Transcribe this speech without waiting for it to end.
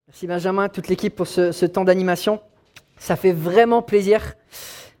Merci Benjamin, toute l'équipe pour ce temps d'animation. Ça fait vraiment plaisir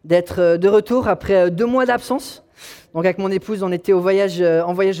d'être de retour après 2 mois d'absence. Donc avec mon épouse, on était en voyage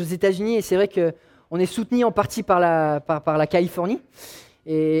aux États-Unis et c'est vrai qu'on est soutenu en partie par la Californie.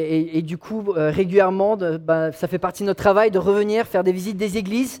 Et du coup, régulièrement, ça fait partie de notre travail de revenir, faire des visites des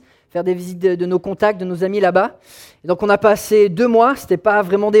églises, faire des visites de nos contacts, de nos amis là-bas. Et donc on a passé 2 mois, ce n'était pas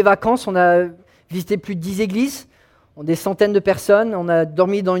vraiment des vacances, on a visité plus de 10 églises. Des centaines de personnes, on a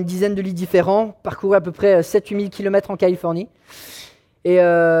dormi dans une dizaine de lits différents, parcouru à peu près 7-8 000 km en Californie. Et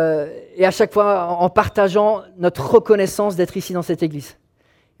à chaque fois, en partageant notre reconnaissance d'être ici dans cette église.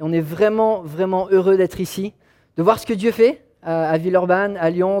 Et on est vraiment, vraiment heureux d'être ici, de voir ce que Dieu fait à Villeurbanne, à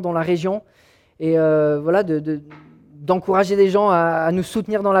Lyon, dans la région. Et voilà, d'encourager les gens à nous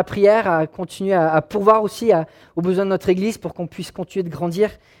soutenir dans la prière, à continuer à pourvoir aussi aux besoins de notre église pour qu'on puisse continuer de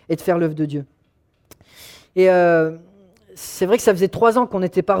grandir et de faire l'œuvre de Dieu. Et c'est vrai que ça faisait 3 ans qu'on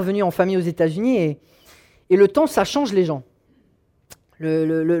n'était pas revenus en famille aux États-Unis et le temps, ça change les gens.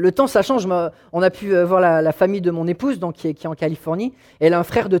 Le temps, ça change. On a pu voir la famille de mon épouse donc, qui est en Californie. Et elle a un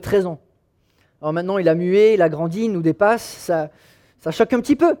frère de 13 ans. Alors maintenant, il a mué, il a grandi, il nous dépasse. Ça choque un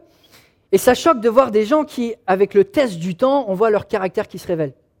petit peu. Et ça choque de voir des gens qui, avec le test du temps, on voit leur caractère qui se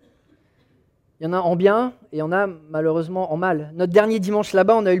révèle. Il y en a en bien et il y en a malheureusement en mal. Notre dernier dimanche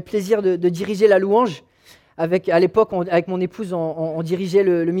là-bas, on a eu le plaisir de diriger la louange. À l'époque, avec mon épouse, on dirigeait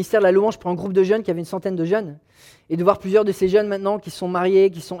le ministère de la louange pour un groupe de jeunes qui avait une centaine de jeunes. Et de voir plusieurs de ces jeunes maintenant qui sont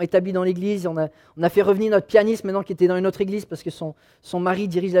mariés, qui sont établis dans l'église. On a fait revenir notre pianiste maintenant qui était dans une autre église parce que son mari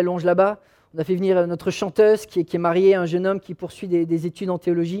dirige la louange là-bas. On a fait venir notre chanteuse qui est mariée à un jeune homme qui poursuit des études en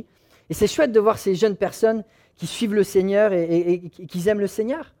théologie. Et c'est chouette de voir ces jeunes personnes qui suivent le Seigneur et qui aiment le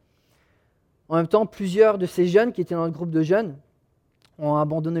Seigneur. En même temps, plusieurs de ces jeunes qui étaient dans le groupe de jeunes ont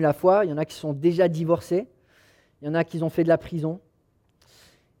abandonné la foi. Il y en a qui sont déjà divorcés. Il y en a qui ont fait de la prison.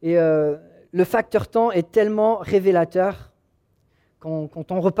 Et le facteur temps est tellement révélateur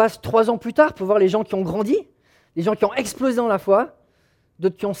quand on repasse 3 ans plus tard pour voir les gens qui ont grandi, les gens qui ont explosé dans la foi,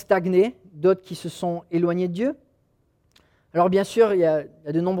 d'autres qui ont stagné, d'autres qui se sont éloignés de Dieu. Alors bien sûr, il y a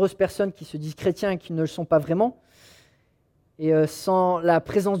de nombreuses personnes qui se disent chrétiens et qui ne le sont pas vraiment. Et sans la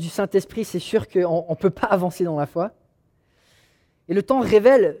présence du Saint-Esprit, c'est sûr qu'on ne peut pas avancer dans la foi. Et le temps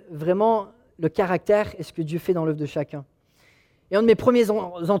révèle vraiment le caractère et ce que Dieu fait dans l'œuvre de chacun. Et un de mes premiers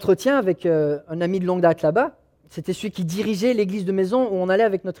entretiens avec un ami de longue date là-bas, c'était celui qui dirigeait l'église de maison où on allait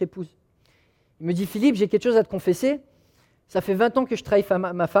avec notre épouse. Il me dit « Philippe, j'ai quelque chose à te confesser. Ça fait 20 ans que je travaille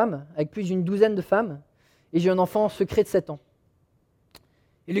ma femme, avec plus d'une douzaine de femmes, et j'ai un enfant secret de 7 ans. »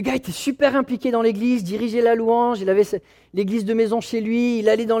 Et le gars était super impliqué dans l'église, dirigeait la louange, il avait l'église de maison chez lui, il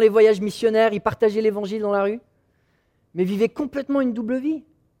allait dans les voyages missionnaires, il partageait l'évangile dans la rue, mais vivait complètement une double vie.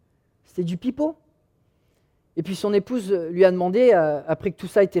 C'était du pipeau. Et puis son épouse lui a demandé, après que tout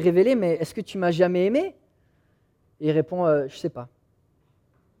ça a été révélé, « Mais est-ce que tu m'as jamais aimé ?» Et il répond, « Je ne sais pas. »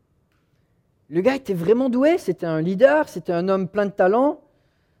 Le gars était vraiment doué, c'était un leader, c'était un homme plein de talent,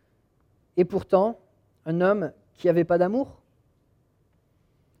 et pourtant, un homme qui n'avait pas d'amour.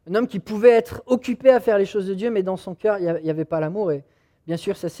 Un homme qui pouvait être occupé à faire les choses de Dieu, mais dans son cœur, il n'y avait pas l'amour. Et bien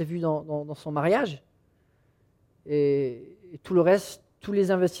sûr, ça s'est vu dans son mariage. Et tout le reste, tous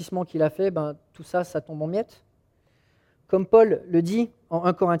les investissements qu'il a fait, tout ça, ça tombe en miettes. Comme Paul le dit en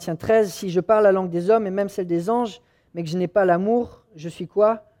 1 Corinthiens 13, « Si je parle la langue des hommes et même celle des anges, mais que je n'ai pas l'amour, je suis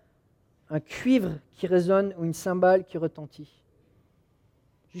quoi ? Un cuivre qui résonne ou une cymbale qui retentit. »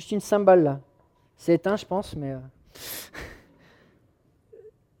 Juste une cymbale là. C'est éteint, je pense, mais...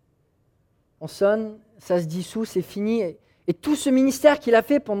 On sonne, ça se dissout, c'est fini. Et tout ce ministère qu'il a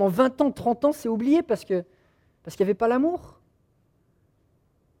fait pendant 20 ans, 30 ans, c'est oublié parce qu'il n'y avait pas l'amour.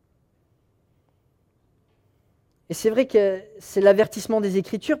 Et c'est vrai que c'est l'avertissement des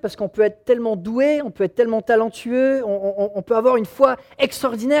Écritures parce qu'on peut être tellement doué, on peut être tellement talentueux, on peut avoir une foi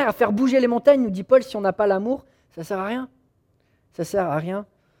extraordinaire à faire bouger les montagnes, nous dit Paul, si on n'a pas l'amour, ça ne sert à rien. Ça ne sert à rien.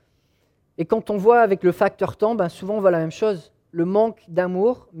 Et quand on voit avec le facteur temps, souvent on voit la même chose. Le manque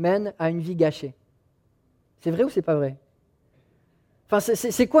d'amour mène à une vie gâchée. C'est vrai ou c'est pas vrai ? Enfin,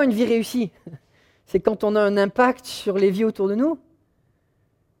 c'est quoi une vie réussie ? C'est quand on a un impact sur les vies autour de nous.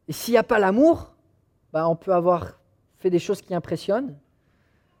 Et s'il n'y a pas l'amour, on peut avoir fait des choses qui impressionnent,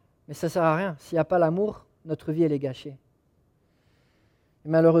 mais ça ne sert à rien. S'il n'y a pas l'amour, notre vie, elle est gâchée. Et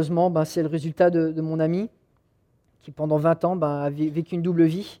malheureusement, c'est le résultat de mon ami qui, pendant 20 ans, a vécu une double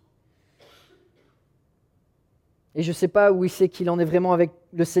vie. Et je ne sais pas où il sait qu'il en est vraiment avec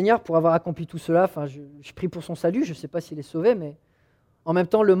le Seigneur pour avoir accompli tout cela. Enfin, je prie pour son salut, je ne sais pas s'il est sauvé, mais en même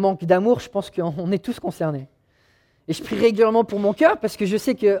temps, le manque d'amour, je pense qu'on est tous concernés. Et je prie régulièrement pour mon cœur parce que je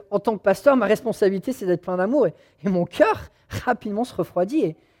sais qu'en tant que pasteur, ma responsabilité, c'est d'être plein d'amour. Et mon cœur, rapidement, se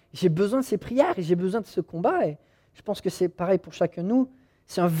refroidit. J'ai besoin de ces prières et j'ai besoin de ce combat. Et je pense que c'est pareil pour chacun de nous.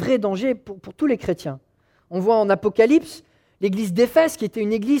 C'est un vrai danger pour tous les chrétiens. On voit en Apocalypse l'église d'Éphèse, qui était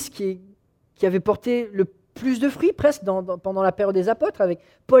une église qui avait porté le plus de fruits presque pendant la période des apôtres, avec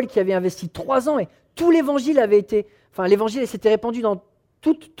Paul qui avait investi 3 ans et tout l'évangile s'était répandu dans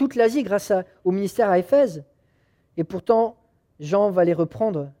toute l'Asie grâce au ministère à Éphèse. Et pourtant, Jean va les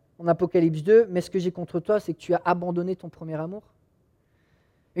reprendre en Apocalypse 2, mais ce que j'ai contre toi, c'est que tu as abandonné ton premier amour.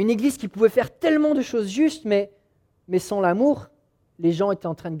 Une église qui pouvait faire tellement de choses justes, mais sans l'amour, les gens étaient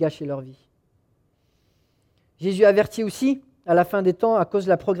en train de gâcher leur vie. Jésus avertit aussi, à la fin des temps, à cause de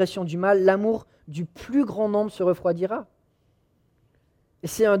la progression du mal, l'amour du plus grand nombre se refroidira. Et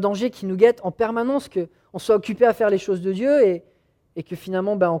c'est un danger qui nous guette en permanence, qu'on soit occupé à faire les choses de Dieu et que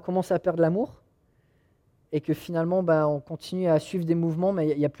finalement on commence à perdre l'amour et que finalement on continue à suivre des mouvements, mais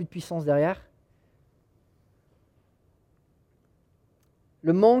il n'y a plus de puissance derrière.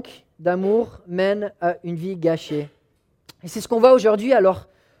 Le manque d'amour mène à une vie gâchée. Et c'est ce qu'on voit aujourd'hui alors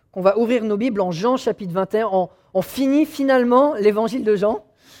qu'on va ouvrir nos Bibles en Jean chapitre 21. On finit finalement l'évangile de Jean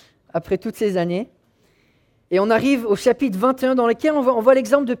après toutes ces années. Et on arrive au chapitre 21 dans lequel on voit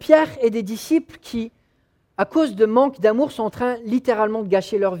l'exemple de Pierre et des disciples qui, à cause de manque d'amour, sont en train littéralement de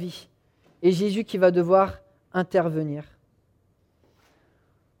gâcher leur vie. Et Jésus qui va devoir intervenir.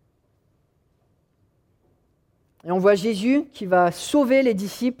 Et on voit Jésus qui va sauver les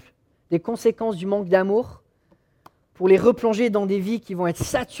disciples des conséquences du manque d'amour pour les replonger dans des vies qui vont être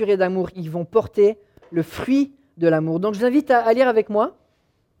saturées d'amour. Ils vont porter le fruit de l'amour. Donc je vous invite à lire avec moi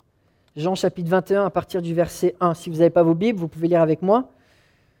Jean chapitre 21 à partir du verset 1. Si vous n'avez pas vos Bibles, vous pouvez lire avec moi,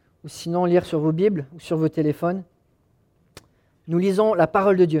 ou sinon lire sur vos Bibles ou sur vos téléphones. Nous lisons la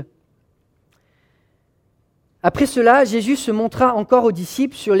parole de Dieu. Après cela, Jésus se montra encore aux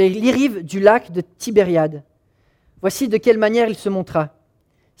disciples sur les rives du lac de Tibériade. Voici de quelle manière il se montra.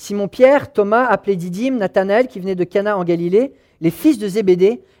 Simon-Pierre, Thomas, appelé Didyme, Nathanaël, qui venait de Cana en Galilée, les fils de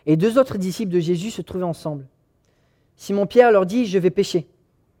Zébédée et 2 autres disciples de Jésus se trouvaient ensemble. Simon-Pierre leur dit « Je vais pêcher ».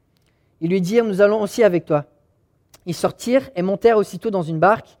 Ils lui dirent « Nous allons aussi avec toi ». Ils sortirent et montèrent aussitôt dans une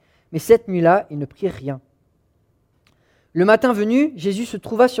barque, mais cette nuit-là, ils ne prirent rien. Le matin venu, Jésus se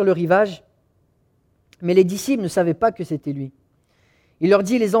trouva sur le rivage, mais les disciples ne savaient pas que c'était lui. Il leur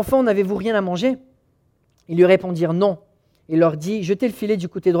dit « Les enfants, n'avez-vous rien à manger ?» Ils lui répondirent « Non ». Il leur dit « Jetez le filet du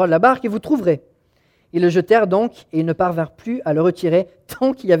côté droit de la barque et vous trouverez ». Ils le jetèrent donc et ils ne parvinrent plus à le retirer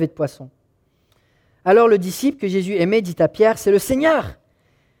tant qu'il y avait de poissons. Alors le disciple que Jésus aimait dit à Pierre « C'est le Seigneur !»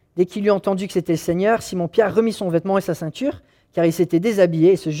 Dès qu'il eut entendu que c'était le Seigneur, Simon-Pierre remit son vêtement et sa ceinture, car il s'était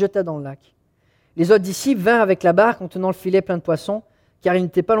déshabillé et se jeta dans le lac. Les autres disciples vinrent avec la barque en tenant le filet plein de poissons, car ils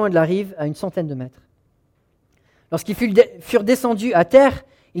n'étaient pas loin de la rive, à une centaine de mètres. Lorsqu'ils furent descendus à terre,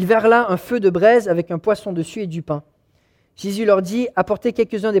 ils virent là un feu de braise avec un poisson dessus et du pain. Jésus leur dit « Apportez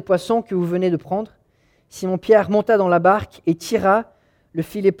quelques-uns des poissons que vous venez de prendre. » Simon-Pierre monta dans la barque et tira le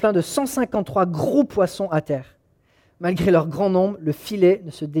filet plein de 153 gros poissons à terre. Malgré leur grand nombre, le filet ne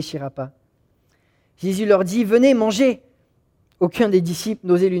se déchira pas. Jésus leur dit « Venez, mangez !» Aucun des disciples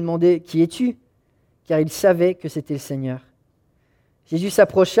n'osait lui demander « Qui es-tu ?» car il savait que c'était le Seigneur. Jésus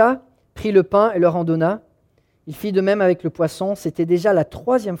s'approcha, prit le pain et leur en donna. Il fit de même avec le poisson. C'était déjà la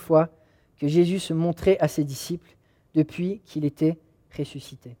 3e fois que Jésus se montrait à ses disciples depuis qu'il était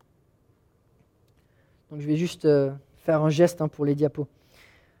ressuscité. Donc je vais juste faire un geste pour les diapos.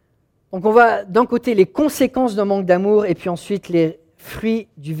 Donc on voit d'un côté les conséquences d'un manque d'amour et puis ensuite les fruits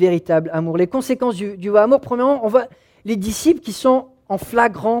du véritable amour. Les conséquences du amour, premièrement, on voit les disciples qui sont en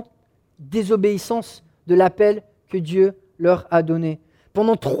flagrante désobéissance de l'appel que Dieu leur a donné.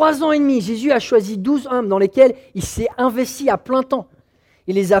 Pendant 3 ans et demi, Jésus a choisi 12 hommes dans lesquels il s'est investi à plein temps.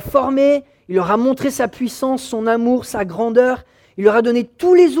 Il les a formés, il leur a montré sa puissance, son amour, sa grandeur. Il leur a donné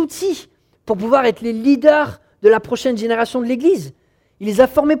tous les outils pour pouvoir être les leaders de la prochaine génération de l'Église. Il les a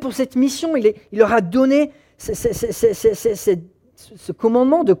formés pour cette mission. Il leur a donné ce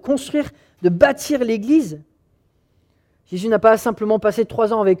commandement de construire, de bâtir l'Église. Jésus n'a pas simplement passé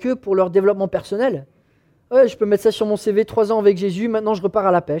 3 ans avec eux pour leur développement personnel. Ouais, je peux mettre ça sur mon CV, 3 ans avec Jésus, maintenant je repars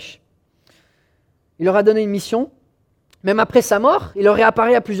à la pêche. Il leur a donné une mission. Même après sa mort, il leur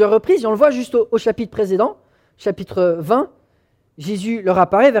réapparaît à plusieurs reprises. Et on le voit juste au chapitre précédent, chapitre 20. Jésus leur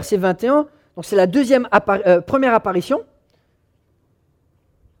apparaît, verset 21. Donc c'est la première apparition.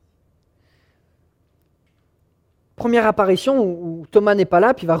 Première apparition où Thomas n'est pas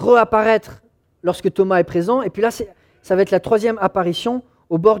là, puis il va réapparaître lorsque Thomas est présent. Et puis là, ça va être la 3e apparition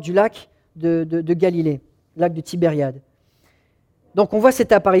au bord du lac de Galilée, lac de Tibériade. Donc on voit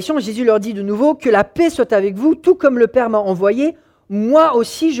cette apparition, Jésus leur dit de nouveau « Que la paix soit avec vous, tout comme le Père m'a envoyé, moi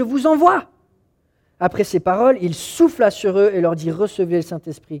aussi je vous envoie. » Après ces paroles, il souffla sur eux et leur dit « Recevez le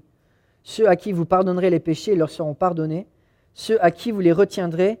Saint-Esprit. Ceux à qui vous pardonnerez les péchés, ils leur seront pardonnés. Ceux à qui vous les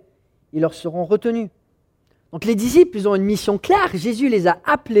retiendrez, ils leur seront retenus. » Donc les disciples, ils ont une mission claire. Jésus les a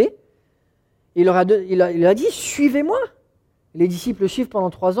appelés. Il leur a dit « Suivez-moi ». Les disciples le suivent pendant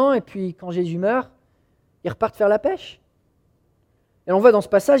 3 ans et puis quand Jésus meurt, ils repartent faire la pêche. Et on voit dans ce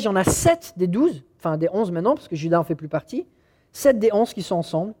passage, il y en a 7 des 12, enfin des 11 maintenant, parce que Judas en fait plus partie, 7 des 11 qui sont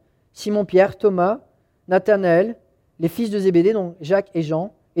ensemble. Simon-Pierre, Thomas, Nathanaël, les fils de Zébédée, donc Jacques et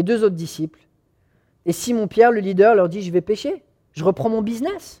Jean, et 2 autres disciples. Et Simon-Pierre, le leader, leur dit « Je vais pêcher, je reprends mon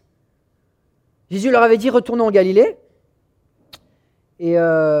business ». Jésus leur avait dit « Retournez en Galilée ». Et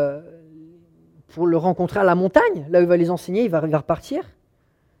pour le rencontrer à la montagne, là où il va les enseigner, il va repartir.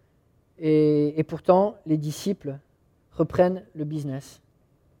 Et pourtant, les disciples reprennent le business.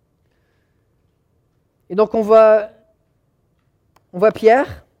 Et donc on voit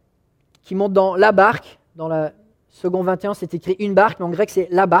Pierre qui monte dans la barque. Dans la Second 21, c'est écrit une barque, mais en grec c'est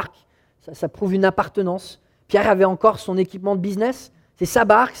la barque. Ça prouve une appartenance. Pierre avait encore son équipement de business. C'est sa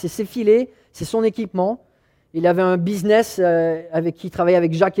barque, c'est ses filets, c'est son équipement. Il avait un business avec qui il travaillait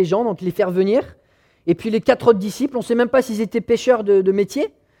avec Jacques et Jean, donc il les fait revenir. Et puis les 4 autres disciples, on ne sait même pas s'ils étaient pêcheurs de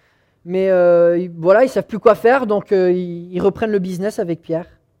métier, mais voilà, ils ne savent plus quoi faire, donc ils reprennent le business avec Pierre.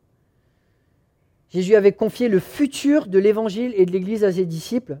 Jésus avait confié le futur de l'évangile et de l'Église à ses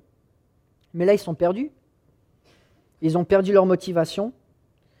disciples, mais là ils sont perdus. Ils ont perdu leur motivation.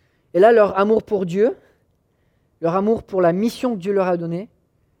 Et là, leur amour pour Dieu, leur amour pour la mission que Dieu leur a donnée,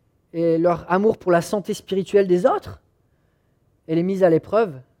 et leur amour pour la santé spirituelle des autres, elle est mise à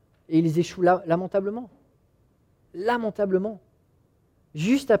l'épreuve. Et ils échouent lamentablement. Lamentablement.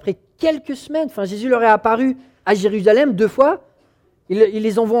 Juste après quelques semaines, Jésus leur est apparu à Jérusalem 2 fois, il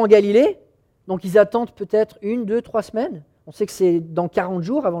les envoie en Galilée, donc ils attendent peut-être 1, 2, 3 semaines. On sait que c'est dans 40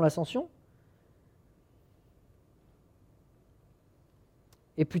 jours avant l'ascension.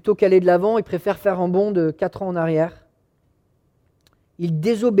 Et plutôt qu'aller de l'avant, ils préfèrent faire un bond de 4 ans en arrière. Ils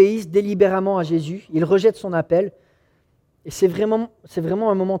désobéissent délibérément à Jésus, ils rejettent son appel. Et c'est vraiment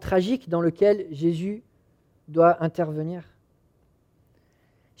un moment tragique dans lequel Jésus doit intervenir.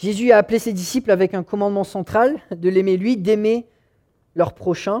 Jésus a appelé ses disciples avec un commandement central, de l'aimer lui, d'aimer leur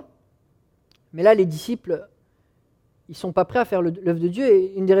prochain. Mais là, les disciples, ils ne sont pas prêts à faire l'œuvre de Dieu.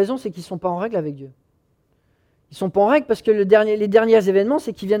 Et une des raisons, c'est qu'ils ne sont pas en règle avec Dieu. Ils ne sont pas en règle parce que les derniers événements,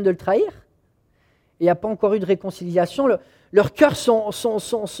 c'est qu'ils viennent de le trahir. Et il n'y a pas encore eu de réconciliation. Leurs cœurs sont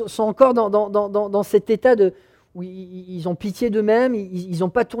encore dans cet état où ils ont pitié d'eux-mêmes, ils n'ont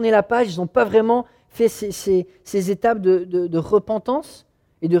pas tourné la page, ils n'ont pas vraiment fait ces étapes de repentance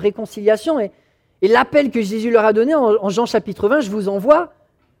et de réconciliation. Et l'appel que Jésus leur a donné en Jean chapitre 20, je vous envoie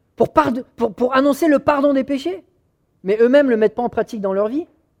pour annoncer le pardon des péchés. Mais eux-mêmes ne le mettent pas en pratique dans leur vie.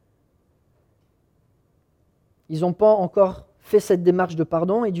 Ils n'ont pas encore fait cette démarche de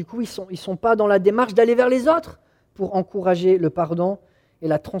pardon et du coup, ils ne sont pas dans la démarche d'aller vers les autres pour encourager le pardon et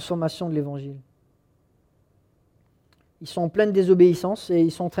la transformation de l'Évangile. Ils sont en pleine désobéissance et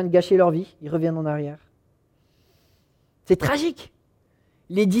ils sont en train de gâcher leur vie. Ils reviennent en arrière. C'est tragique.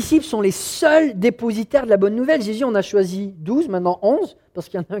 Les disciples sont les seuls dépositaires de la bonne nouvelle. Jésus en a choisi 12, maintenant 11, parce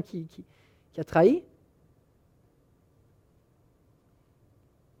qu'il y en a un qui a trahi.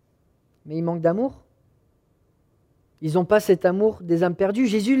 Mais ils manquent d'amour. Ils n'ont pas cet amour des âmes perdues.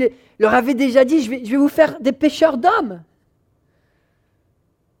 Jésus leur avait déjà dit, je vais vous faire des pêcheurs d'hommes.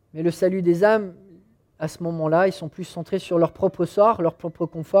 Mais le salut des âmes, à ce moment-là, ils sont plus centrés sur leur propre sort, leur propre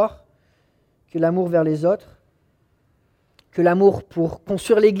confort, que l'amour vers les autres, que l'amour pour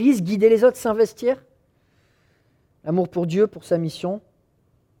construire l'Église, guider les autres, s'investir, l'amour pour Dieu, pour sa mission.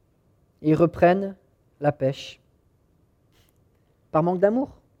 Et ils reprennent la pêche par manque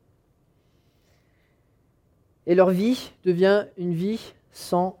d'amour. Et leur vie devient une vie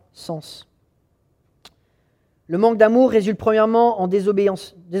sans sens. Le manque d'amour résulte premièrement en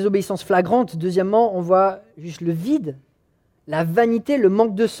désobéissance flagrante. Deuxièmement, on voit juste le vide, la vanité, le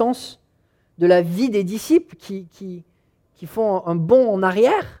manque de sens de la vie des disciples qui font un bond en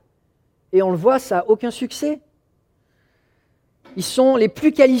arrière. Et on le voit, ça n'a aucun succès. Ils sont les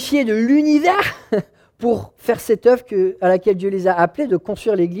plus qualifiés de l'univers pour faire cette œuvre à laquelle Dieu les a appelés, de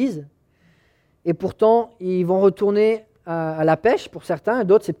construire l'Église. Et pourtant, ils vont retourner à la pêche pour certains,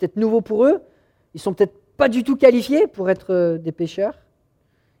 d'autres c'est peut-être nouveau pour eux. Ils sont peut-être pas du tout qualifiés pour être des pêcheurs.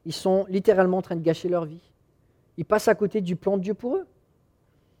 Ils sont littéralement en train de gâcher leur vie. Ils passent à côté du plan de Dieu pour eux.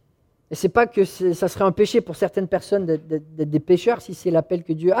 Et c'est pas que ça serait un péché pour certaines personnes d'être des pêcheurs si c'est l'appel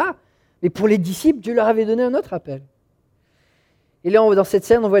que Dieu a, mais pour les disciples, Dieu leur avait donné un autre appel. Et là, dans cette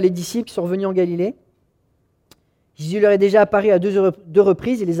scène, on voit les disciples qui sont revenus en Galilée. Jésus leur est déjà apparu à deux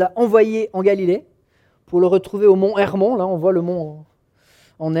reprises, il les a envoyés en Galilée. pour le retrouver au mont Hermon. Là, on voit le mont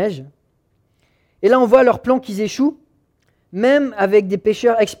en neige. Et là, on voit leur plan qu'ils échouent. Même avec des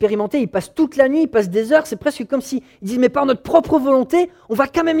pêcheurs expérimentés, ils passent toute la nuit, ils passent des heures. C'est presque comme s'ils disent, mais par notre propre volonté, on va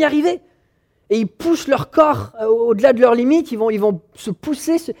quand même y arriver. Et ils poussent leur corps au-delà de leurs limites. Ils vont se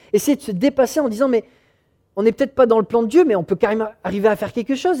pousser, essayer de se dépasser en disant, mais on n'est peut-être pas dans le plan de Dieu, mais on peut quand même arriver à faire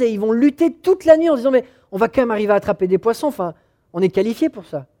quelque chose. Et ils vont lutter toute la nuit en disant, mais on va quand même arriver à attraper des poissons. Enfin, on est qualifié pour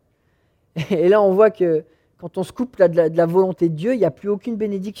ça. Et là, on voit que quand on se coupe là, de la volonté de Dieu, il n'y a plus aucune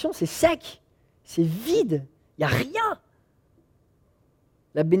bénédiction. C'est sec, c'est vide, il n'y a rien.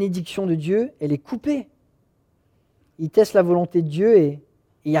 La bénédiction de Dieu, elle est coupée. Il teste la volonté de Dieu et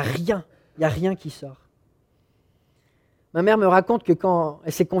il n'y a rien qui sort. Ma mère me raconte que quand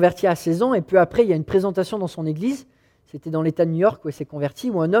elle s'est convertie à 16 ans, et peu après, il y a une présentation dans son église, c'était dans l'État de New York où elle s'est convertie,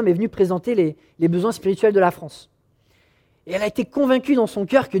 où un homme est venu présenter les besoins spirituels de la France. Et elle a été convaincue dans son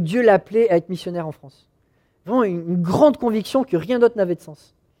cœur que Dieu l'appelait à être missionnaire en France. Vraiment une grande conviction que rien d'autre n'avait de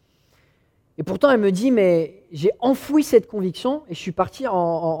sens. Et pourtant, elle me dit, mais j'ai enfoui cette conviction et je suis parti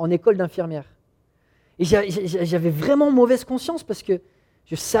en école d'infirmière. Et j'avais vraiment mauvaise conscience parce que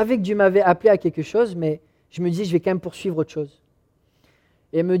je savais que Dieu m'avait appelé à quelque chose, mais je me disais, je vais quand même poursuivre autre chose.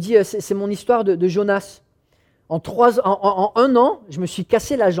 Et elle me dit, c'est mon histoire de Jonas. En 1 an, je me suis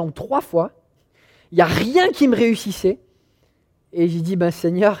cassé la jambe 3 fois. Il n'y a rien qui me réussissait. Et j'ai dit,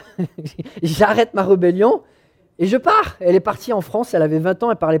 Seigneur, j'arrête ma rébellion et je pars. Elle est partie en France, elle avait 20 ans,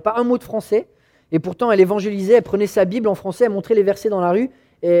 elle ne parlait pas un mot de français. Et pourtant, elle évangélisait, elle prenait sa Bible en français, elle montrait les versets dans la rue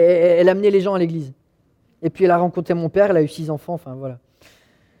et elle amenait les gens à l'église. Et puis elle a rencontré mon père, elle a eu 6 enfants, enfin voilà.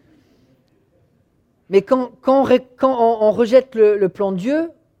 Mais quand on rejette le plan de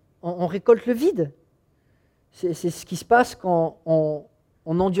Dieu, on récolte le vide. C'est ce qui se passe quand on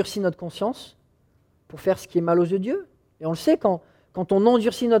endurcit notre conscience pour faire ce qui est mal aux yeux de Dieu. Et on le sait, quand on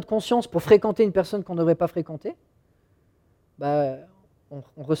endurcit notre conscience pour fréquenter une personne qu'on ne devrait pas fréquenter, on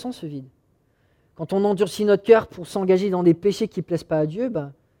ressent ce vide. Quand on endurcit notre cœur pour s'engager dans des péchés qui ne plaisent pas à Dieu,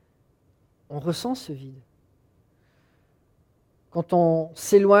 on ressent ce vide. Quand on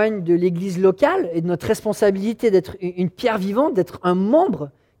s'éloigne de l'église locale et de notre responsabilité d'être une pierre vivante, d'être un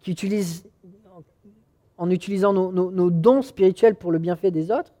membre qui utilise, en utilisant nos dons spirituels pour le bienfait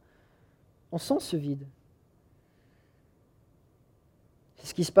des autres, on sent ce vide. C'est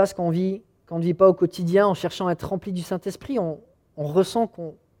ce qui se passe quand on ne vit pas au quotidien en cherchant à être rempli du Saint-Esprit. On ressent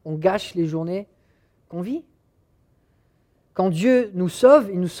qu'on gâche les journées qu'on vit. Quand Dieu nous sauve,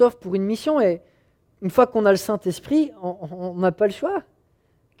 il nous sauve pour une mission. Et une fois qu'on a le Saint-Esprit, on n'a pas le choix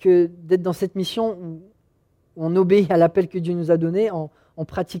que d'être dans cette mission où on obéit à l'appel que Dieu nous a donné en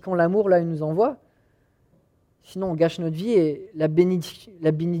pratiquant l'amour là où il nous envoie. Sinon, on gâche notre vie et la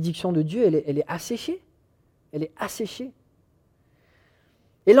bénédiction de Dieu, elle est asséchée. Elle est asséchée.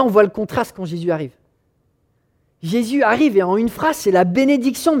 Et là, on voit le contraste quand Jésus arrive. Jésus arrive et en une phrase, c'est la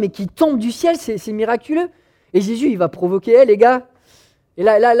bénédiction, mais qui tombe du ciel, c'est miraculeux. Et Jésus, il va provoquer, les gars. Et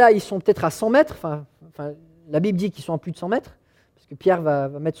là, ils sont peut-être à 100 mètres. Enfin, la Bible dit qu'ils sont à plus de 100 mètres, parce que Pierre va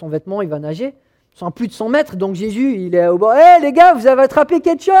mettre son vêtement, il va nager. Ils sont à plus de 100 mètres, donc Jésus, il est au bord. Les gars, vous avez attrapé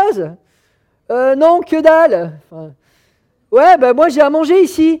quelque chose ? Non, que dalle. Moi, j'ai à manger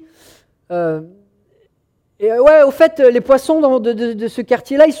ici. Au fait, les poissons de ce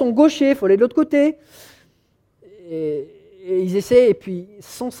quartier-là, ils sont gauchers, il faut aller de l'autre côté. Et ils essaient, et puis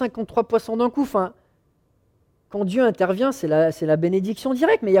 153 poissons d'un coup. Quand Dieu intervient, c'est la bénédiction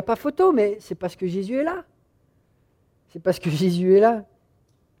directe, mais il n'y a pas photo, mais c'est parce que Jésus est là. C'est parce que Jésus est là.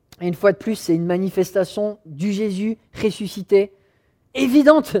 Et une fois de plus, c'est une manifestation du Jésus ressuscité,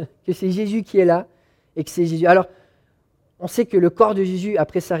 évidente que c'est Jésus qui est là, et que c'est Jésus. Alors, on sait que le corps de Jésus,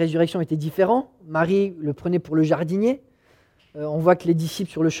 après sa résurrection, était différent. Marie le prenait pour le jardinier. On voit que les disciples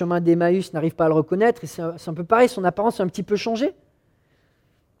sur le chemin d'Emmaüs n'arrivent pas à le reconnaître. Et c'est un peu pareil, son apparence a un petit peu changé.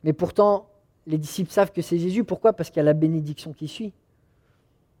 Mais pourtant, les disciples savent que c'est Jésus. Pourquoi ? Parce qu'il y a la bénédiction qui suit.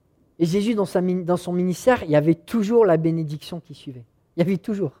 Et Jésus, dans son ministère, il y avait toujours la bénédiction qui suivait. Il y avait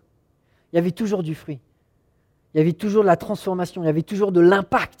toujours du fruit. Il y avait toujours de la transformation. Il y avait toujours de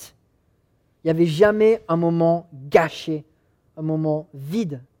l'impact. Il n'y avait jamais un moment gâché, un moment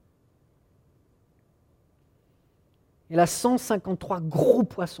vide. Et là, 153 gros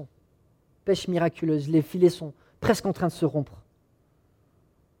poissons, pêche miraculeuse, les filets sont presque en train de se rompre.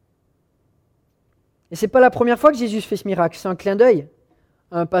 Et ce n'est pas la première fois que Jésus fait ce miracle, c'est un clin d'œil,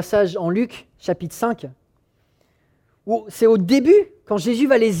 un passage en Luc, chapitre 5, où c'est au début, quand Jésus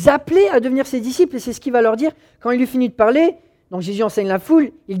va les appeler à devenir ses disciples, et c'est ce qu'il va leur dire, quand il lui finit de parler, donc Jésus enseigne la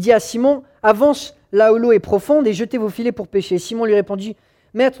foule, il dit à Simon, avance là où l'eau est profonde et jetez vos filets pour pêcher. Simon lui répondit,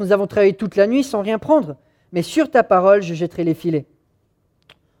 Maître, nous avons travaillé toute la nuit sans rien prendre, mais sur ta parole, je jetterai les filets.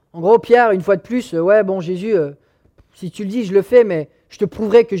 En gros, Pierre, une fois de plus, ouais, bon, Jésus, si tu le dis, je le fais, mais je te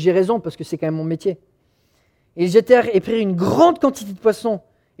prouverai que j'ai raison parce que c'est quand même mon métier. Et ils jetèrent et prirent une grande quantité de poissons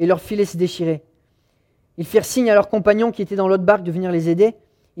et leur filet se déchirait. Ils firent signe à leurs compagnons qui étaient dans l'autre barque de venir les aider.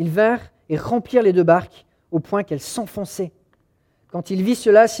 Ils vinrent et remplirent les deux barques au point qu'elles s'enfonçaient. Quand il vit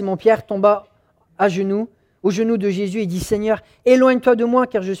cela, Simon-Pierre tomba aux genoux de Jésus et dit « Seigneur, éloigne-toi de moi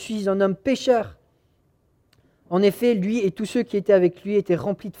car je suis un homme pécheur. » En effet, lui et tous ceux qui étaient avec lui étaient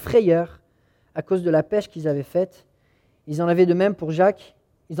remplis de frayeur à cause de la pêche qu'ils avaient faite. Ils en allaient de même pour Jacques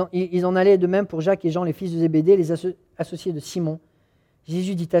et Jean, les fils de Zébédée, les associés de Simon.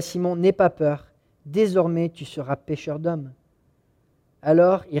 Jésus dit à Simon « N'aie pas peur, désormais tu seras pêcheur d'hommes. »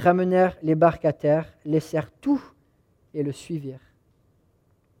 Alors ils ramenèrent les barques à terre, laissèrent tout et le suivirent.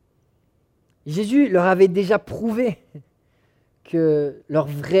 Jésus leur avait déjà prouvé que leur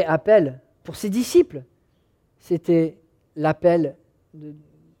vrai appel pour ses disciples, c'était l'appel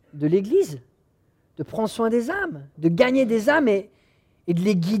de l'Église, de prendre soin des âmes, de gagner des âmes et de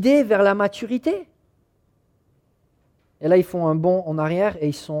les guider vers la maturité. Et là, ils font un bond en arrière et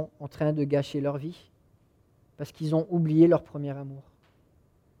ils sont en train de gâcher leur vie parce qu'ils ont oublié leur premier amour.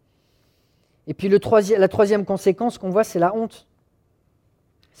 Et puis la troisième conséquence qu'on voit, c'est la honte.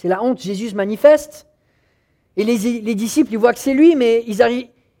 C'est la honte. Jésus se manifeste et les disciples, ils voient que c'est lui, mais ils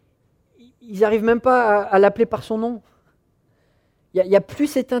arrivent même pas à l'appeler par son nom. Il n'y a plus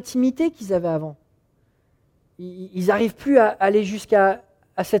cette intimité qu'ils avaient avant. Ils n'arrivent plus à aller jusqu'à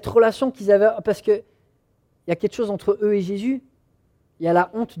cette relation qu'ils avaient, parce qu'il y a quelque chose entre eux et Jésus. Il y a la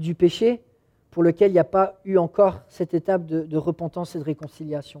honte du péché pour lequel il n'y a pas eu encore cette étape de repentance et de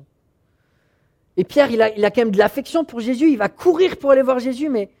réconciliation. Et Pierre, il a quand même de l'affection pour Jésus, il va courir pour aller voir Jésus,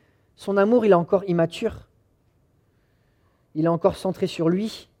 mais son amour, il est encore immature. Il est encore centré sur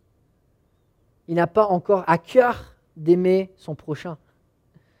lui. Il n'a pas encore à cœur d'aimer son prochain.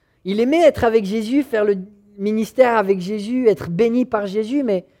 Il aimait être avec Jésus, faire le ministère avec Jésus, être béni par Jésus,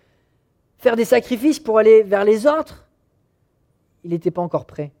 mais faire des sacrifices pour aller vers les autres, il n'était pas encore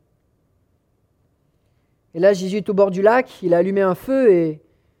prêt. Et là, Jésus est au bord du lac, il a allumé un feu et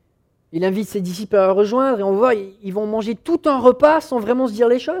il invite ses disciples à le rejoindre et on voit, ils vont manger tout un repas sans vraiment se dire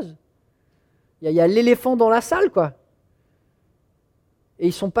les choses. Il y a l'éléphant dans la salle, quoi. Et ils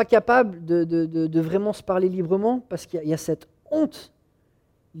ne sont pas capables de vraiment se parler librement parce qu'il y a cette honte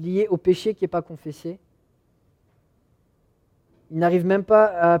liée au péché qui n'est pas confessé. Ils n'arrivent même pas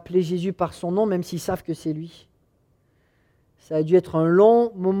à appeler Jésus par son nom, même s'ils savent que c'est lui. Ça a dû être un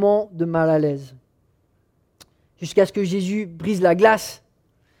long moment de mal à l'aise. Jusqu'à ce que Jésus brise la glace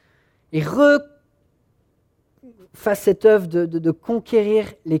et fasse cette œuvre de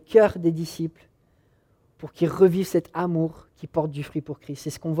conquérir les cœurs des disciples pour qu'ils revivent cet amour qui porte du fruit pour Christ. C'est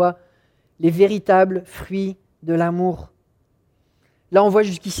ce qu'on voit, les véritables fruits de l'amour. Là, on voit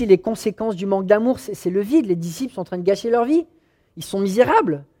jusqu'ici les conséquences du manque d'amour, c'est le vide. Les disciples sont en train de gâcher leur vie. Ils sont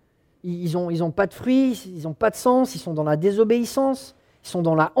misérables. Ils ont pas de fruits, ils n'ont pas de sens, ils sont dans la désobéissance, ils sont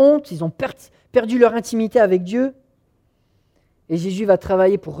dans la honte, ils ont perdu leur intimité avec Dieu. Et Jésus va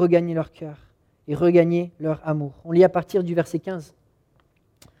travailler pour regagner leur cœur et regagner leur amour. On lit à partir du verset 15.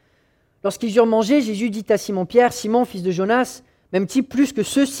 Lorsqu'ils eurent mangé, Jésus dit à Simon-Pierre, « Simon, fils de Jonas, m'aimes-tu plus que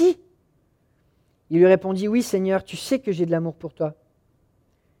ceux-ci » Il lui répondit, « Oui, Seigneur, tu sais que j'ai de l'amour pour toi. »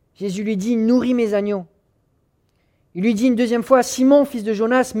 Jésus lui dit, « Nourris mes agneaux. » Il lui dit une deuxième fois, « Simon, fils de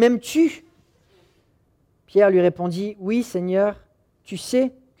Jonas, m'aimes-tu » Pierre lui répondit, « Oui, Seigneur, tu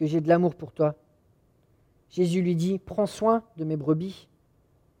sais que j'ai de l'amour pour toi. » Jésus lui dit, « Prends soin de mes brebis. »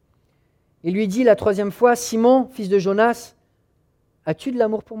 Il lui dit la troisième fois, « Simon, fils de Jonas, as-tu de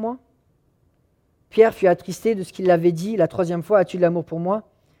l'amour pour moi » Pierre fut attristé de ce qu'il avait dit la troisième fois, « As-tu de l'amour pour moi »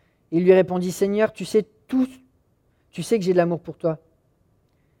 Il lui répondit, « Seigneur, tu sais que j'ai de l'amour pour toi. »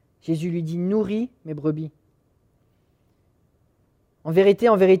 Jésus lui dit, « Nourris mes brebis. » En vérité,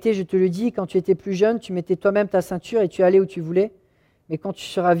 je te le dis, quand tu étais plus jeune, tu mettais toi-même ta ceinture et tu allais où tu voulais. Mais quand tu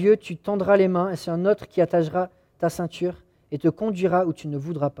seras vieux, tu tendras les mains et c'est un autre qui attachera ta ceinture et te conduira où tu ne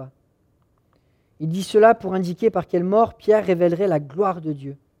voudras pas. Il dit cela pour indiquer par quelle mort Pierre révélerait la gloire de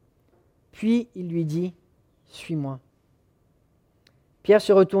Dieu. Puis il lui dit, « Suis-moi. » Pierre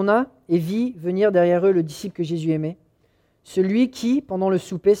se retourna et vit venir derrière eux le disciple que Jésus aimait, celui qui, pendant le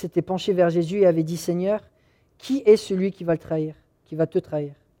souper, s'était penché vers Jésus et avait dit, « Seigneur, qui est celui qui va te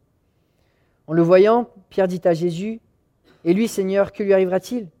trahir ?» En le voyant, Pierre dit à Jésus, « Et lui, Seigneur, que lui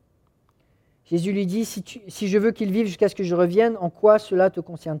arrivera-t-il » Jésus lui dit, « Si je veux qu'il vive jusqu'à ce que je revienne, en quoi cela te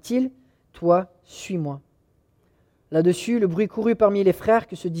concerne-t-il ? Toi, suis-moi. » Là-dessus, le bruit courut parmi les frères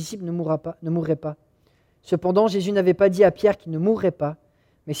que ce disciple ne mourrait pas. Cependant, Jésus n'avait pas dit à Pierre qu'il ne mourrait pas,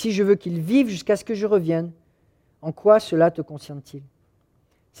 mais si je veux qu'il vive jusqu'à ce que je revienne, en quoi cela te concerne-t-il ?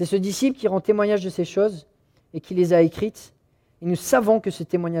 C'est ce disciple qui rend témoignage de ces choses et qui les a écrites. Et nous savons que ce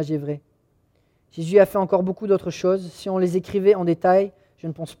témoignage est vrai. Jésus a fait encore beaucoup d'autres choses. Si on les écrivait en détail, je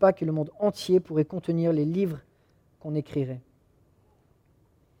ne pense pas que le monde entier pourrait contenir les livres qu'on écrirait.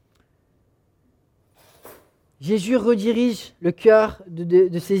 Jésus redirige le cœur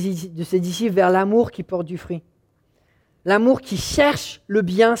de ses disciples vers l'amour qui porte du fruit. L'amour qui cherche le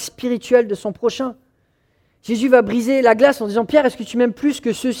bien spirituel de son prochain. Jésus va briser la glace en disant « Pierre, est-ce que tu m'aimes plus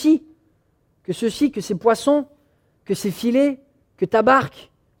que ceci, que ces poissons, que ces filets, que ta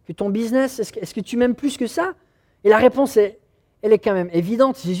barque, que ton business? Est-ce que tu m'aimes plus que ça ?» Et la réponse, elle est quand même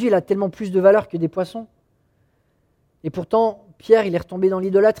évidente. Jésus, il a tellement plus de valeur que des poissons. Et pourtant, Pierre, il est retombé dans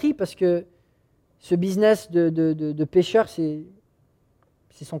l'idolâtrie parce que ce business de pêcheur, c'est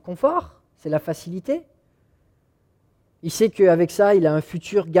son confort, c'est la facilité. Il sait qu'avec ça, il a un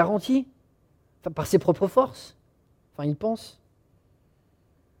futur garanti, par ses propres forces. Enfin, il pense.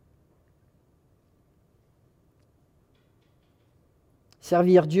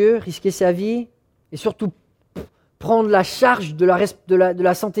 Servir Dieu, risquer sa vie, et surtout prendre la charge de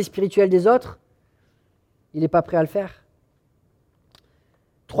la santé spirituelle des autres, il n'est pas prêt à le faire.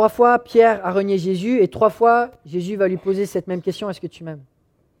 3 fois, Pierre a renié Jésus, et 3 fois, Jésus va lui poser cette même question, est-ce que tu m'aimes ?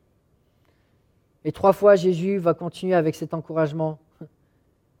 Et 3 fois, Jésus va continuer avec cet encouragement.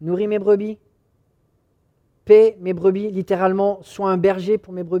 Nourris mes brebis, paie mes brebis, littéralement, sois un berger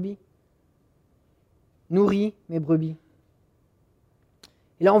pour mes brebis. Nourris mes brebis.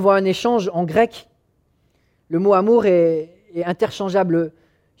 Et là, on voit un échange en grec. Le mot amour est interchangeable.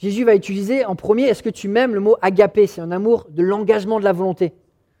 Jésus va utiliser en premier, est-ce que tu m'aimes, le mot agapé, c'est un amour de l'engagement de la volonté.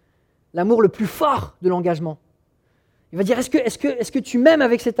 L'amour le plus fort de l'engagement. Il va dire, est-ce que tu m'aimes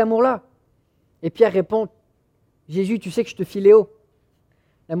avec cet amour-là ? Et Pierre répond, Jésus, tu sais que je te philéo.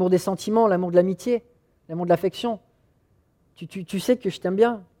 L'amour des sentiments, l'amour de l'amitié, l'amour de l'affection. Tu sais que je t'aime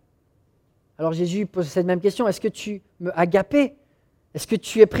bien. Alors Jésus pose cette même question, est-ce que tu me agapé ? Est-ce que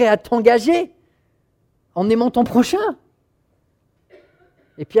tu es prêt à t'engager en aimant ton prochain ?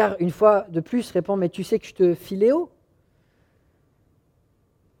 Et Pierre, une fois de plus, répond, mais tu sais que je te philéo ?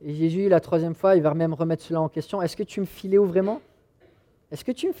 Et Jésus, la 3e fois, il va même remettre cela en question. Est-ce que tu me philéo vraiment ? Est-ce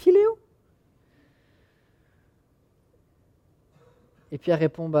que tu me philéo ? Et Pierre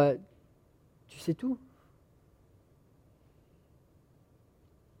répond, tu sais tout.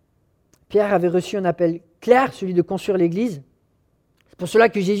 Pierre avait reçu un appel clair, celui de construire l'église. C'est pour cela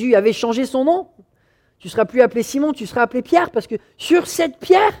que Jésus avait changé son nom. Tu ne seras plus appelé Simon, tu seras appelé Pierre, parce que sur cette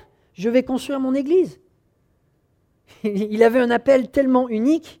pierre, je vais construire mon église. Il avait un appel tellement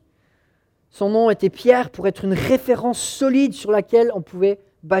unique. Son nom était Pierre pour être une référence solide sur laquelle on pouvait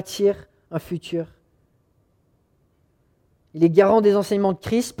bâtir un futur. Il est garant des enseignements de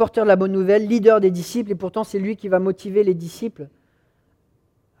Christ, porteur de la bonne nouvelle, leader des disciples, et pourtant c'est lui qui va motiver les disciples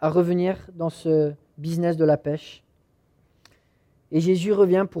à revenir dans ce business de la pêche. Et Jésus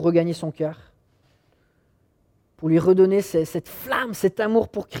revient pour regagner son cœur, pour lui redonner cette flamme, cet amour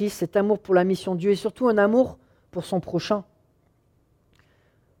pour Christ, cet amour pour la mission de Dieu, et surtout un amour pour son prochain.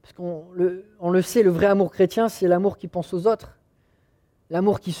 Parce qu'on le sait, le vrai amour chrétien, c'est l'amour qui pense aux autres.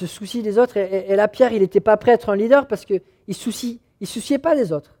 L'amour qui se soucie des autres. Et là, Pierre, il n'était pas prêt à être un leader parce qu'il ne souciait pas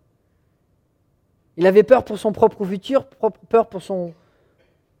des autres. Il avait peur pour son propre futur, peur pour son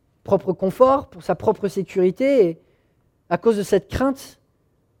propre confort, pour sa propre sécurité. Et à cause de cette crainte,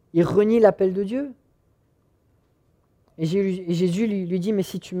 il renie l'appel de Dieu. Et Jésus lui dit, mais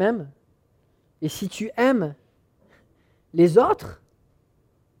si tu m'aimes, et si tu aimes les autres,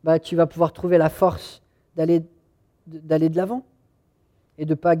 tu vas pouvoir trouver la force d'aller de l'avant et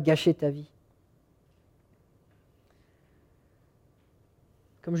de ne pas gâcher ta vie.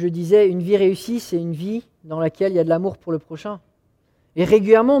 Comme je le disais, une vie réussie, c'est une vie dans laquelle il y a de l'amour pour le prochain. Et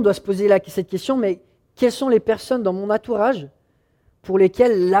régulièrement, on doit se poser cette question, mais quelles sont les personnes dans mon entourage pour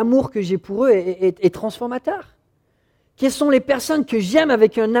lesquelles l'amour que j'ai pour eux est transformateur ? Quelles sont les personnes que j'aime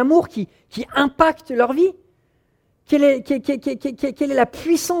avec un amour qui impacte leur vie ? Quelle est la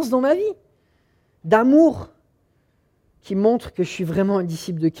puissance dans ma vie d'amour qui montre que je suis vraiment un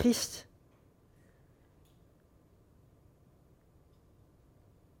disciple de Christ?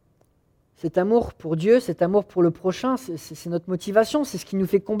 Cet amour pour Dieu, cet amour pour le prochain, c'est notre motivation, c'est ce qui nous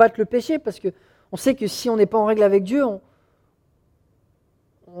fait combattre le péché, parce qu'on sait que si on n'est pas en règle avec Dieu,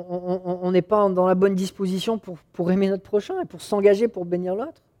 on n'est pas dans la bonne disposition pour aimer notre prochain et pour s'engager pour bénir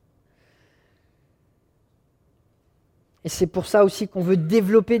l'autre. Et c'est pour ça aussi qu'on veut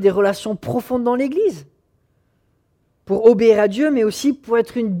développer des relations profondes dans l'Église, pour obéir à Dieu, mais aussi pour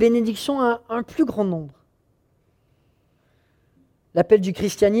être une bénédiction à un plus grand nombre. L'appel du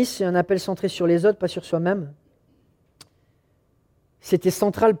christianisme, c'est un appel centré sur les autres, pas sur soi-même. c'était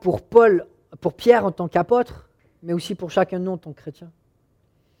central pour Paul, pour Pierre en tant qu'apôtre, mais aussi pour chacun de nous en tant que chrétien.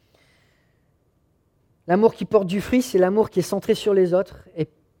 L'amour qui porte du fruit, c'est l'amour qui est centré sur les autres. Et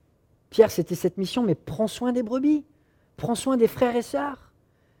Pierre, c'était cette mission, mais prends soin des brebis, prends soin des frères et sœurs,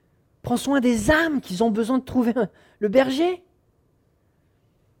 prends soin des âmes qui ont besoin de trouver le berger.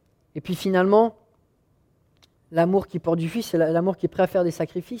 Et puis finalement, l'amour qui porte du fruit, c'est l'amour qui est prêt à faire des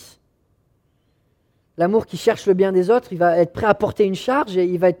sacrifices. L'amour qui cherche le bien des autres, il va être prêt à porter une charge et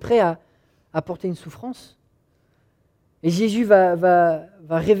il va être prêt à porter une souffrance. Et Jésus va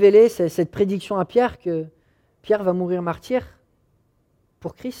révéler cette prédiction à Pierre que Pierre va mourir martyr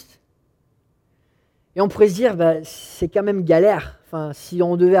pour Christ. Et on pourrait se dire, c'est quand même galère. Enfin, si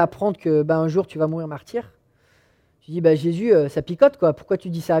on devait apprendre que un jour tu vas mourir martyr, tu dis, Jésus, ça picote quoi. Pourquoi tu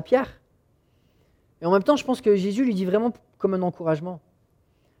dis ça à Pierre? Et en même temps, je pense que Jésus lui dit vraiment comme un encouragement.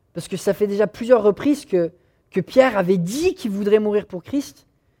 Parce que ça fait déjà plusieurs reprises que Pierre avait dit qu'il voudrait mourir pour Christ.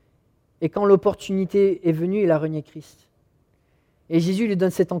 Et quand l'opportunité est venue, il a renié Christ. Et Jésus lui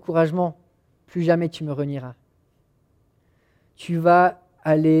donne cet encouragement. Plus jamais tu me renieras. Tu vas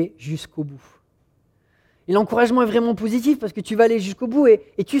aller jusqu'au bout. Et l'encouragement est vraiment positif parce que tu vas aller jusqu'au bout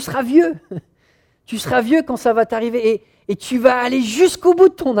et tu seras vieux. Tu seras vieux quand ça va t'arriver et tu vas aller jusqu'au bout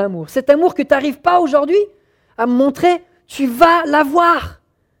de ton amour. Cet amour que tu n'arrives pas aujourd'hui à me montrer, tu vas l'avoir.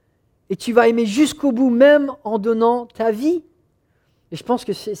 Et tu vas aimer jusqu'au bout, même en donnant ta vie. Et je pense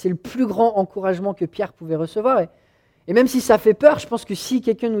que c'est le plus grand encouragement que Pierre pouvait recevoir. Et même si ça fait peur, je pense que si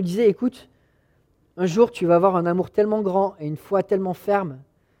quelqu'un nous disait, écoute, un jour tu vas avoir un amour tellement grand et une foi tellement ferme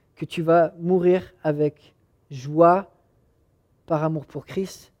que tu vas mourir avec joie par amour pour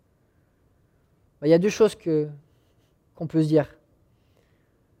Christ, il y a deux choses qu'on peut se dire.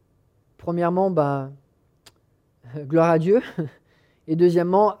 Premièrement, gloire à Dieu. Et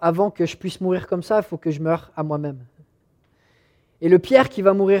deuxièmement, avant que je puisse mourir comme ça, il faut que je meure à moi-même. Et le Pierre qui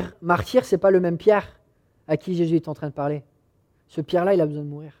va mourir martyr, ce n'est pas le même Pierre à qui Jésus est en train de parler. Ce Pierre-là, il a besoin de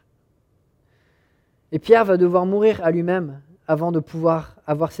mourir. Et Pierre va devoir mourir à lui-même avant de pouvoir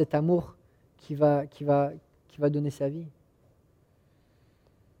avoir cet amour qui va donner sa vie.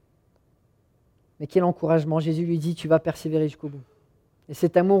 Mais quel encouragement. Jésus lui dit, tu vas persévérer jusqu'au bout. Et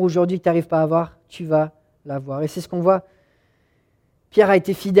cet amour aujourd'hui que tu n'arrives pas à avoir, tu vas l'avoir. Et c'est ce qu'on voit. Pierre a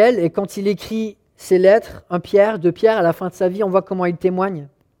été fidèle et quand il écrit ses lettres, 1 Pierre, 2 Pierre, à la fin de sa vie, on voit comment il témoigne.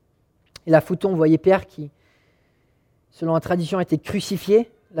 Et la photo, on voyait Pierre qui, selon la tradition, a été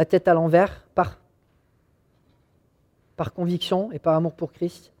crucifié, la tête à l'envers, par conviction et par amour pour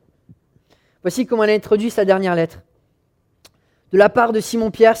Christ. Voici comment il a introduit sa dernière lettre. De la part de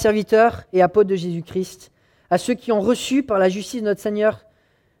Simon-Pierre, serviteur et apôtre de Jésus-Christ, à ceux qui ont reçu par la justice de notre Seigneur,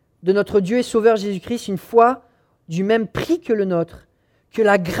 de notre Dieu et Sauveur Jésus-Christ, une foi du même prix que le nôtre, que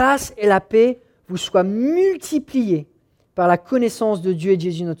la grâce et la paix vous soient multipliées par la connaissance de Dieu et de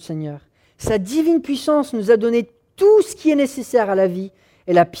Jésus notre Seigneur. Sa divine puissance nous a donné tout ce qui est nécessaire à la vie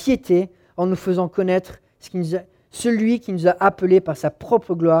et la piété en nous faisant connaître celui qui nous a appelés par sa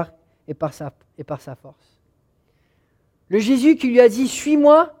propre gloire et par sa force. Le Jésus qui lui a dit «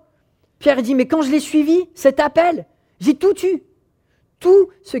 Suis-moi », Pierre dit « Mais quand je l'ai suivi, cet appel, j'ai tout eu. Tout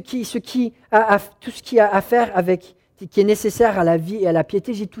ce qui a à faire avec, qui est nécessaire à la vie et à la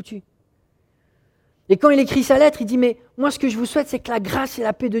piété, j'ai tout eu. » Et quand il écrit sa lettre, il dit « Mais moi, ce que je vous souhaite, c'est que la grâce et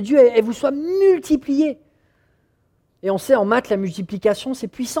la paix de Dieu, elles vous soient multipliées. » Et on sait, en maths, la multiplication, c'est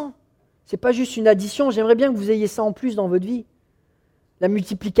puissant. Ce n'est pas juste une addition. J'aimerais bien que vous ayez ça en plus dans votre vie. La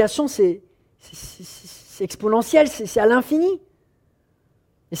multiplication, c'est exponentiel, c'est à l'infini.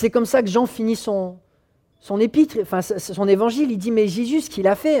 Et c'est comme ça que Jean finit son épître, enfin son évangile. Il dit, mais Jésus, ce qu'il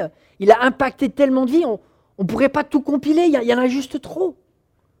a fait, il a impacté tellement de vies, on ne pourrait pas tout compiler, il y en a juste trop.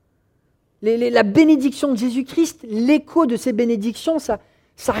 La bénédiction de Jésus-Christ, l'écho de ces bénédictions, ça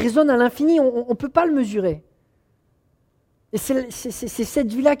résonne à l'infini, on ne peut pas le mesurer. Et c'est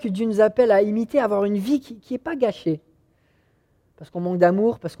cette vie-là que Dieu nous appelle à imiter, à avoir une vie qui n'est pas gâchée. Parce qu'on manque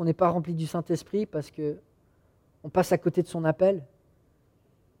d'amour, parce qu'on n'est pas rempli du Saint-Esprit, parce qu'on passe à côté de son appel.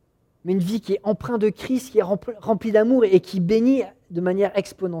 Mais une vie qui est empreinte de Christ, qui est remplie d'amour et qui bénit de manière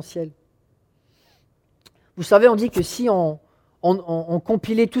exponentielle. Vous savez, on dit que si on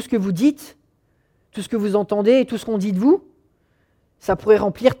compilait tout ce que vous dites, tout ce que vous entendez et tout ce qu'on dit de vous, ça pourrait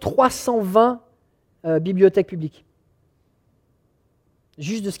remplir 320 bibliothèques publiques.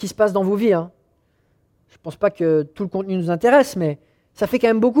 Juste de ce qui se passe dans vos vies. Hein. Je ne pense pas que tout le contenu nous intéresse, mais ça fait quand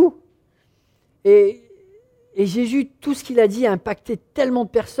même beaucoup. Et Jésus, tout ce qu'il a dit a impacté tellement de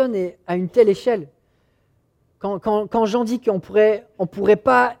personnes et à une telle échelle. Quand Jean dit qu'on on pourrait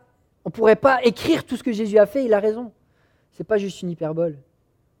pas écrire tout ce que Jésus a fait, il a raison. Ce n'est pas juste une hyperbole.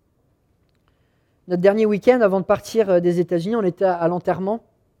 notre dernier week-end, avant de partir des États-Unis, on était à l'enterrement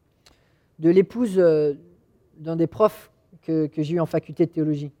de l'épouse d'un des profs que j'ai eu en faculté de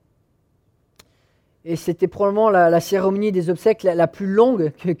théologie. Et c'était probablement la cérémonie des obsèques la plus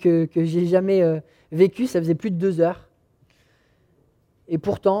longue que j'ai jamais vécue. Ça faisait plus de 2 heures. Et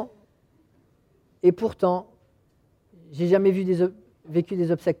pourtant, j'ai jamais vécu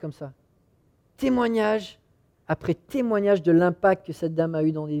des obsèques comme ça. Témoignage après témoignage de l'impact que cette dame a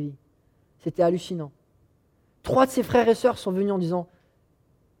eu dans des vies. C'était hallucinant. 3 de ses frères et sœurs sont venus en disant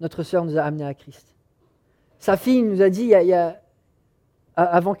 « Notre sœur nous a amenés à Christ ». Sa fille nous a dit,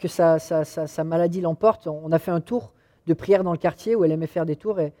 avant que sa maladie l'emporte, on a fait un tour de prière dans le quartier où elle aimait faire des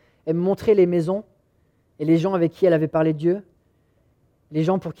tours et elle me montrait les maisons et les gens avec qui elle avait parlé de Dieu, les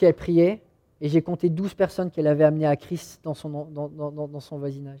gens pour qui elle priait, et j'ai compté 12 personnes qu'elle avait amenées à Christ dans son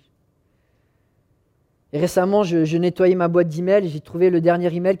voisinage. Et récemment, je nettoyais ma boîte d'emails et j'ai trouvé le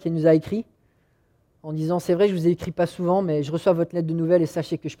dernier email qu'elle nous a écrit en disant « C'est vrai, je ne vous ai écrit pas souvent, mais je reçois votre lettre de nouvelles et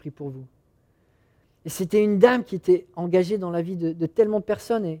sachez que je prie pour vous. » Et c'était une dame qui était engagée dans la vie de tellement de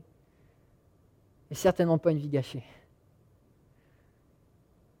personnes et certainement pas une vie gâchée.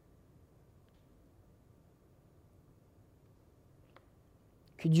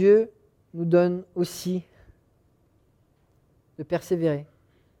 Que Dieu nous donne aussi de persévérer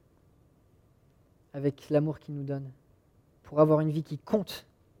avec l'amour qu'il nous donne pour avoir une vie qui compte.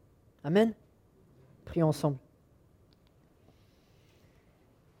 Amen. Prions ensemble.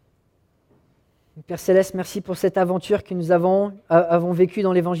 Père Céleste, merci pour cette aventure que nous avons vécue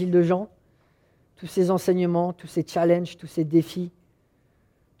dans l'évangile de Jean. Tous ces enseignements, tous ces challenges, tous ces défis,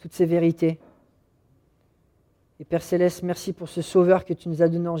 toutes ces vérités. Et Père Céleste, merci pour ce sauveur que tu nous as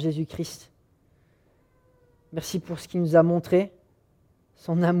donné en Jésus-Christ. Merci pour ce qu'il nous a montré,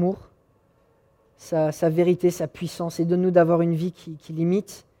 son amour, sa vérité, sa puissance, et donne-nous d'avoir une vie qui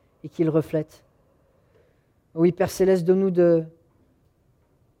l'imite et qui le reflète. Oui, Père Céleste, donne-nous de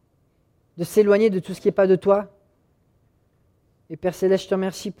s'éloigner de tout ce qui n'est pas de toi. Et Père Céleste, je te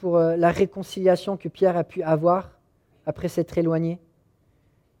remercie pour la réconciliation que Pierre a pu avoir après s'être éloigné.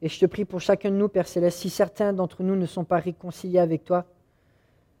 Et je te prie pour chacun de nous, Père Céleste, si certains d'entre nous ne sont pas réconciliés avec toi,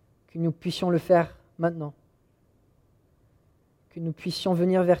 que nous puissions le faire maintenant. Que nous puissions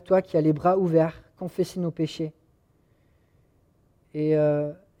venir vers toi qui a les bras ouverts, confesser nos péchés et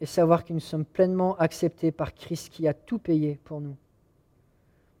savoir que nous sommes pleinement acceptés par Christ qui a tout payé pour nous.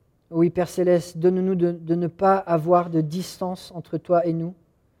 Oui, Père Céleste, donne-nous de ne pas avoir de distance entre toi et nous,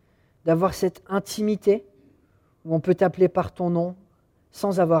 d'avoir cette intimité où on peut t'appeler par ton nom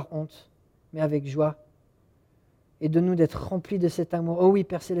sans avoir honte, mais avec joie. Et donne-nous d'être remplis de cet amour. Oh oui,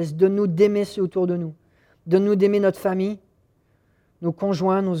 Père Céleste, donne-nous d'aimer ceux autour de nous. Donne-nous d'aimer notre famille, nos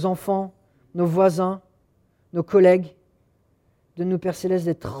conjoints, nos enfants, nos voisins, nos collègues. Donne-nous, Père Céleste,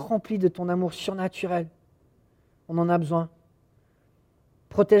 d'être remplis de ton amour surnaturel. On en a besoin.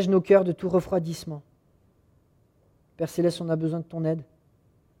 Protège nos cœurs de tout refroidissement. Père Céleste, on a besoin de ton aide.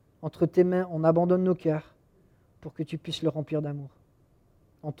 Entre tes mains, on abandonne nos cœurs pour que tu puisses le remplir d'amour.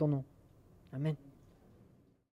 En ton nom. Amen.